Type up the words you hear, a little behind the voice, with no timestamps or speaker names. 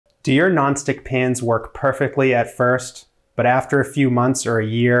Do your nonstick pans work perfectly at first, but after a few months or a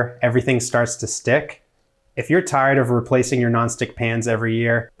year, everything starts to stick? If you're tired of replacing your nonstick pans every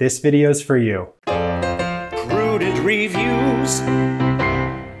year, this video's for you. Prudent Reviews.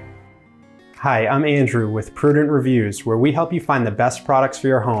 Hi, I'm Andrew with Prudent Reviews, where we help you find the best products for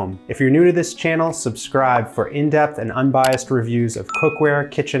your home. If you're new to this channel, subscribe for in-depth and unbiased reviews of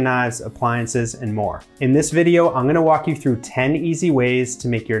cookware, kitchen knives, appliances, and more. In this video, I'm going to walk you through 10 easy ways to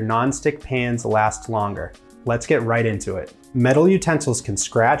make your nonstick pans last longer. Let's get right into it. Metal utensils can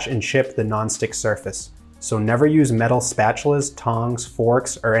scratch and chip the nonstick surface, so never use metal spatulas, tongs,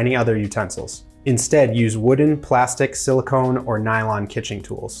 forks, or any other utensils. Instead, use wooden, plastic, silicone, or nylon kitchen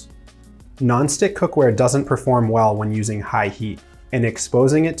tools. Nonstick cookware doesn't perform well when using high heat, and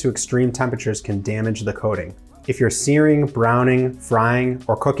exposing it to extreme temperatures can damage the coating. If you're searing, browning, frying,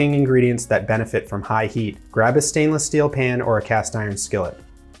 or cooking ingredients that benefit from high heat, grab a stainless steel pan or a cast iron skillet.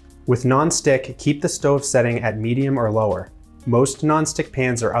 With nonstick, keep the stove setting at medium or lower. Most nonstick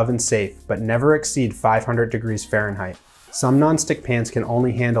pans are oven safe, but never exceed 500 degrees Fahrenheit. Some nonstick pans can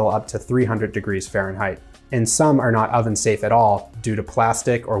only handle up to 300 degrees Fahrenheit. And some are not oven safe at all due to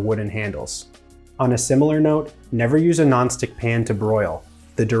plastic or wooden handles. On a similar note, never use a nonstick pan to broil.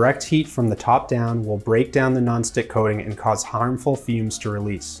 The direct heat from the top down will break down the nonstick coating and cause harmful fumes to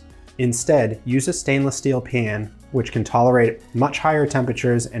release. Instead, use a stainless steel pan, which can tolerate much higher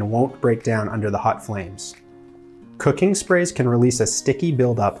temperatures and won't break down under the hot flames. Cooking sprays can release a sticky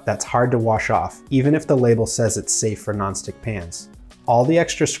buildup that's hard to wash off, even if the label says it's safe for nonstick pans. All the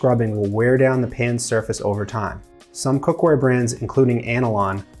extra scrubbing will wear down the pan's surface over time. Some cookware brands, including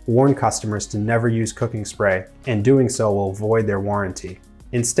Analon, warn customers to never use cooking spray, and doing so will void their warranty.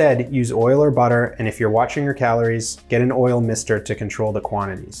 Instead, use oil or butter, and if you're watching your calories, get an oil mister to control the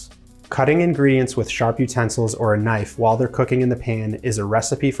quantities. Cutting ingredients with sharp utensils or a knife while they're cooking in the pan is a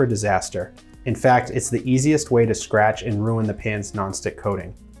recipe for disaster. In fact, it's the easiest way to scratch and ruin the pan's nonstick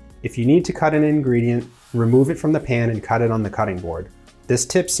coating. If you need to cut an ingredient, remove it from the pan and cut it on the cutting board. This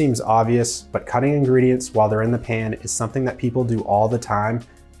tip seems obvious, but cutting ingredients while they're in the pan is something that people do all the time,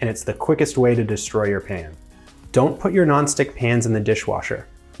 and it's the quickest way to destroy your pan. Don't put your nonstick pans in the dishwasher.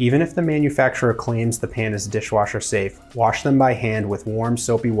 Even if the manufacturer claims the pan is dishwasher safe, wash them by hand with warm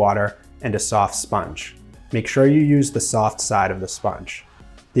soapy water and a soft sponge. Make sure you use the soft side of the sponge.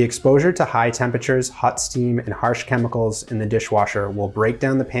 The exposure to high temperatures, hot steam, and harsh chemicals in the dishwasher will break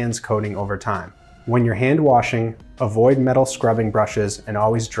down the pan's coating over time. When you're hand washing, avoid metal scrubbing brushes and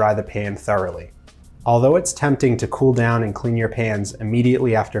always dry the pan thoroughly. Although it's tempting to cool down and clean your pans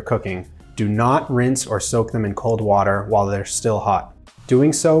immediately after cooking, do not rinse or soak them in cold water while they're still hot.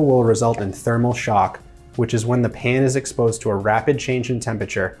 Doing so will result in thermal shock, which is when the pan is exposed to a rapid change in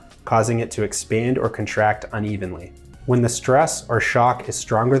temperature, causing it to expand or contract unevenly. When the stress or shock is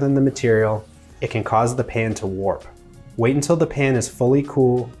stronger than the material, it can cause the pan to warp. Wait until the pan is fully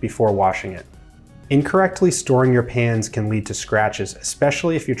cool before washing it. Incorrectly storing your pans can lead to scratches,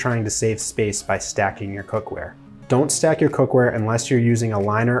 especially if you're trying to save space by stacking your cookware. Don't stack your cookware unless you're using a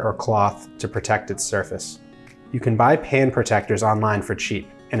liner or cloth to protect its surface. You can buy pan protectors online for cheap,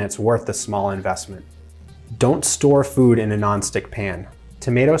 and it's worth the small investment. Don't store food in a nonstick pan.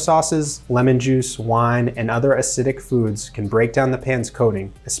 Tomato sauces, lemon juice, wine, and other acidic foods can break down the pan's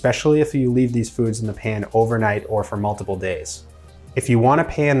coating, especially if you leave these foods in the pan overnight or for multiple days. If you want a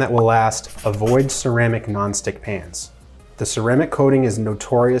pan that will last, avoid ceramic nonstick pans. The ceramic coating is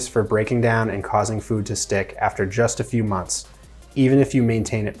notorious for breaking down and causing food to stick after just a few months, even if you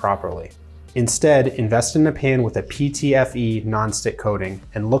maintain it properly. Instead, invest in a pan with a PTFE nonstick coating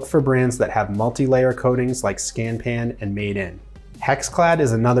and look for brands that have multi-layer coatings like ScanPan and Made In. Hexclad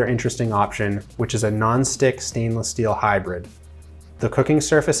is another interesting option, which is a non-stick stainless steel hybrid. The cooking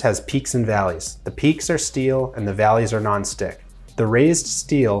surface has peaks and valleys. The peaks are steel and the valleys are non-stick. The raised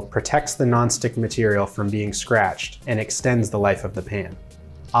steel protects the non-stick material from being scratched and extends the life of the pan.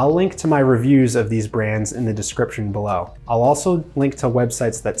 I'll link to my reviews of these brands in the description below. I'll also link to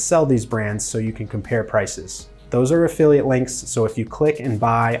websites that sell these brands so you can compare prices. Those are affiliate links, so if you click and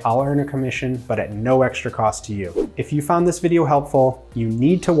buy, I'll earn a commission, but at no extra cost to you. If you found this video helpful, you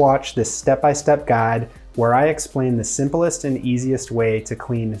need to watch this step-by-step guide where I explain the simplest and easiest way to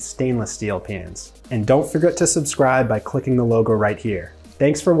clean stainless steel pans. And don't forget to subscribe by clicking the logo right here.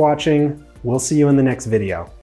 Thanks for watching. We'll see you in the next video.